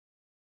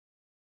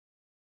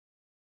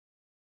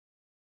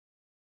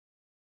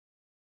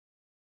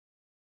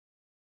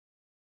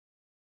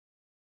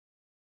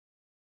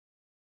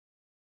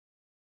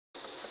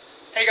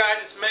Hey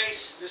guys, it's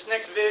Mace. This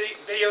next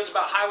video is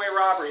about highway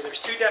robbery. There's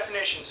two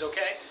definitions,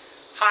 okay?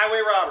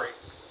 Highway robbery.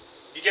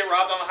 You get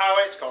robbed on the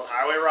highway, it's called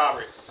highway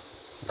robbery.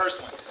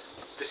 First one.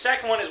 The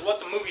second one is what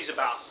the movie's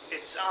about.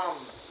 It's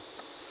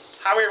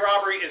highway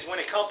robbery is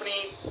when a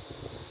company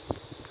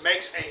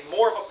makes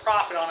more of a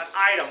profit on an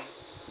item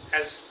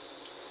as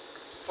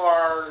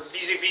far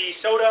vis-a-vis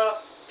soda,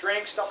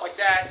 drinks, stuff like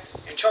that,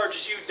 and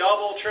charges you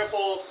double,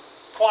 triple,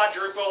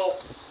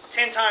 quadruple,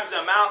 10 times the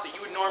amount that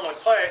you would normally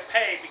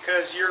pay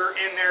because you're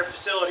in their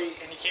facility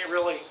and you can't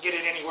really get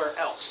it anywhere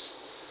else.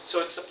 So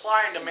it's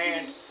supply and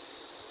demand.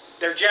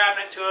 They're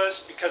jabbing it to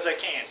us because they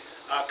can.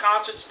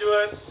 Concerts do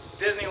it,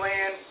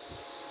 Disneyland,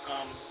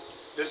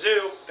 the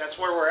zoo, that's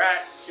where we're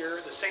at here,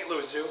 the St.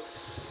 Louis Zoo,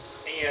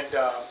 and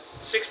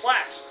Six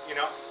Flags, you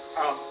know.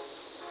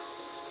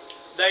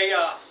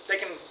 They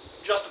can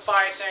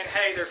justify saying,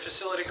 hey, their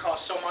facility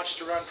costs so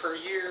much to run per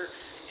year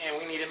and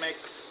we need to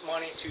make the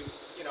money to,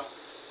 you know,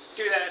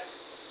 do that.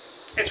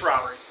 It's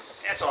robbery.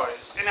 That's all it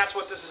is. And that's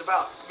what this is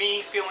about. Me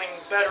feeling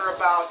better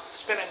about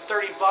spending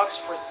 30 bucks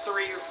for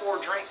 3 or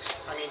 4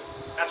 drinks. I mean,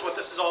 that's what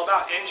this is all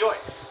about. Enjoy.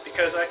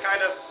 Because I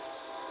kind of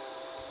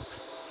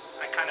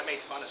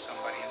made fun of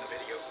somebody in the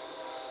video.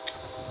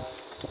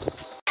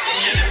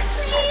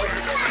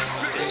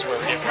 This is where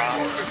we get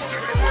robbed.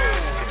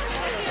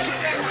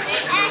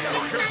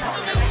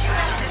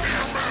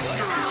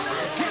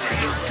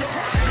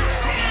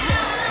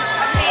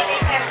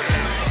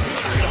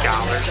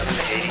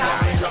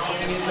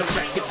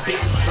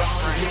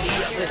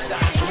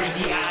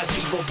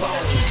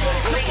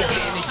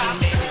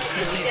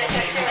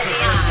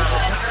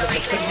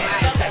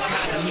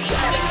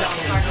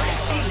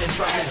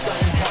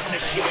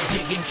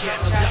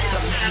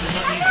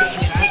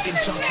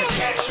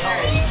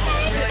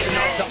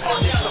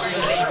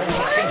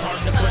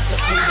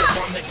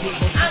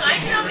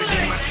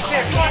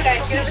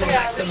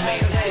 The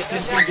man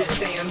slipping through the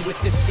sand with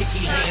the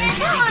sticky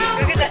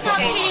hand.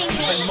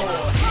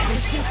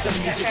 Since the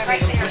music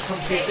sales went from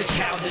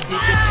physical to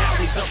digital,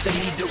 we felt the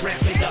need to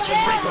ramp it up and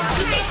break them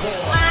to the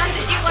core.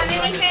 Did you want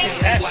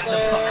anything? Why the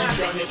fuck he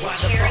done it? Why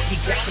the fuck he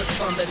kept us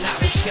from the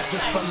knowledge, kept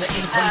us from the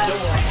income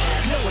door?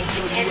 Knowing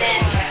good and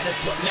well he had us,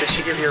 but now did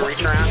she give you a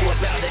reach around?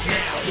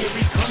 Here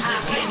he comes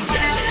again.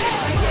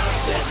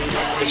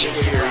 Did she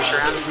give you a reach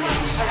around?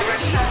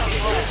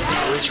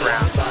 Reach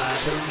around.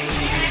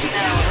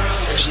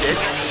 She did?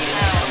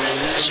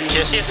 Did she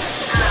kiss you?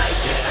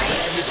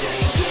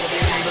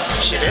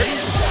 She did?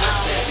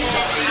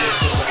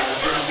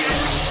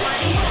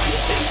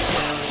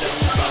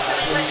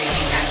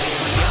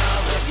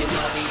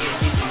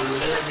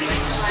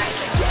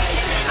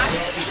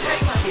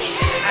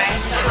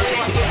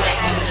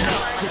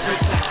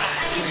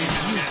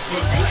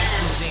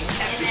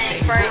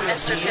 Spray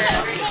Mr. Pitt.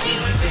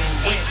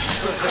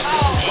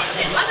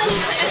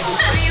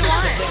 What do you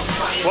want?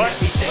 What?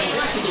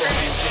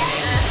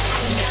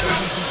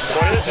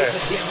 What is it?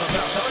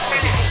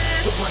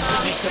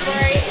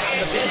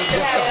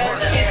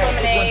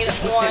 Lemonade,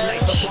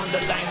 orange.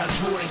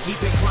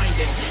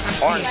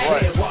 Orange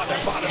what?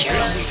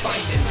 Juice?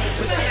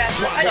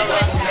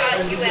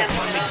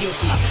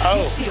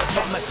 Oh.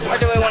 Or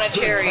do we want a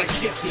cherry?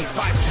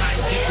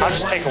 I'll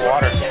just take a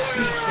water.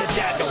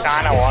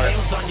 Sign a water.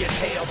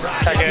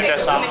 Try to get into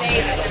something.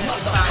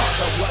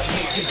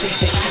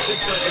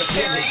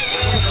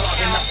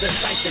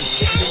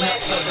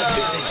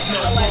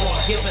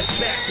 Give us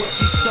back what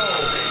you stole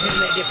and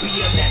let it be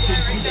a lesson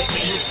to the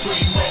industry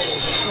mold.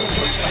 Don't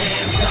put your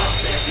hands up,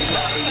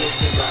 everybody, it's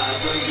a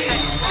robbery.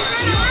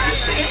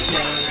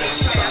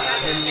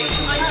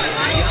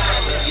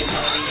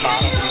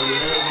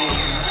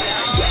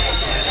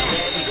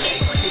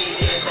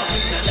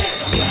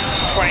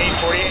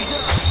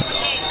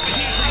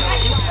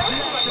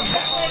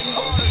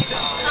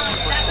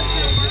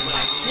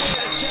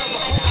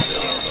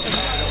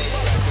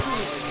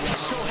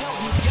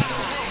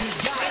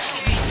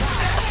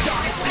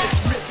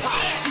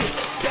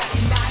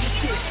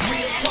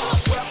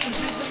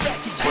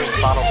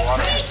 Bottle of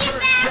water.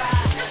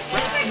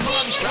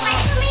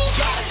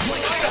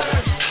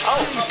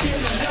 Oh,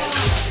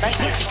 thank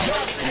you.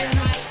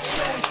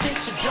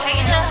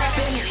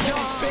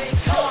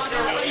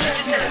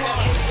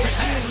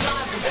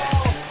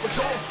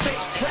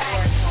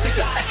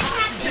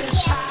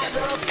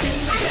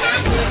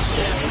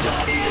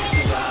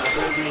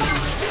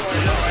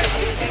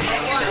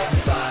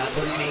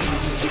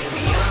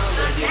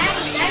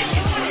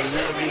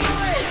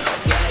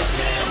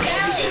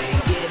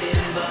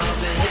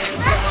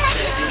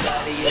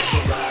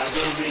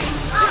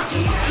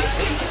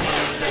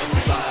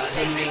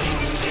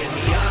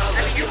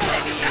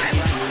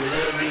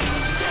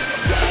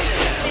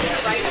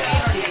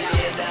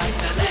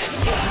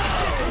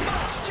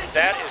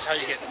 That is how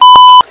you get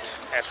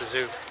f***ed at the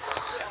zoo.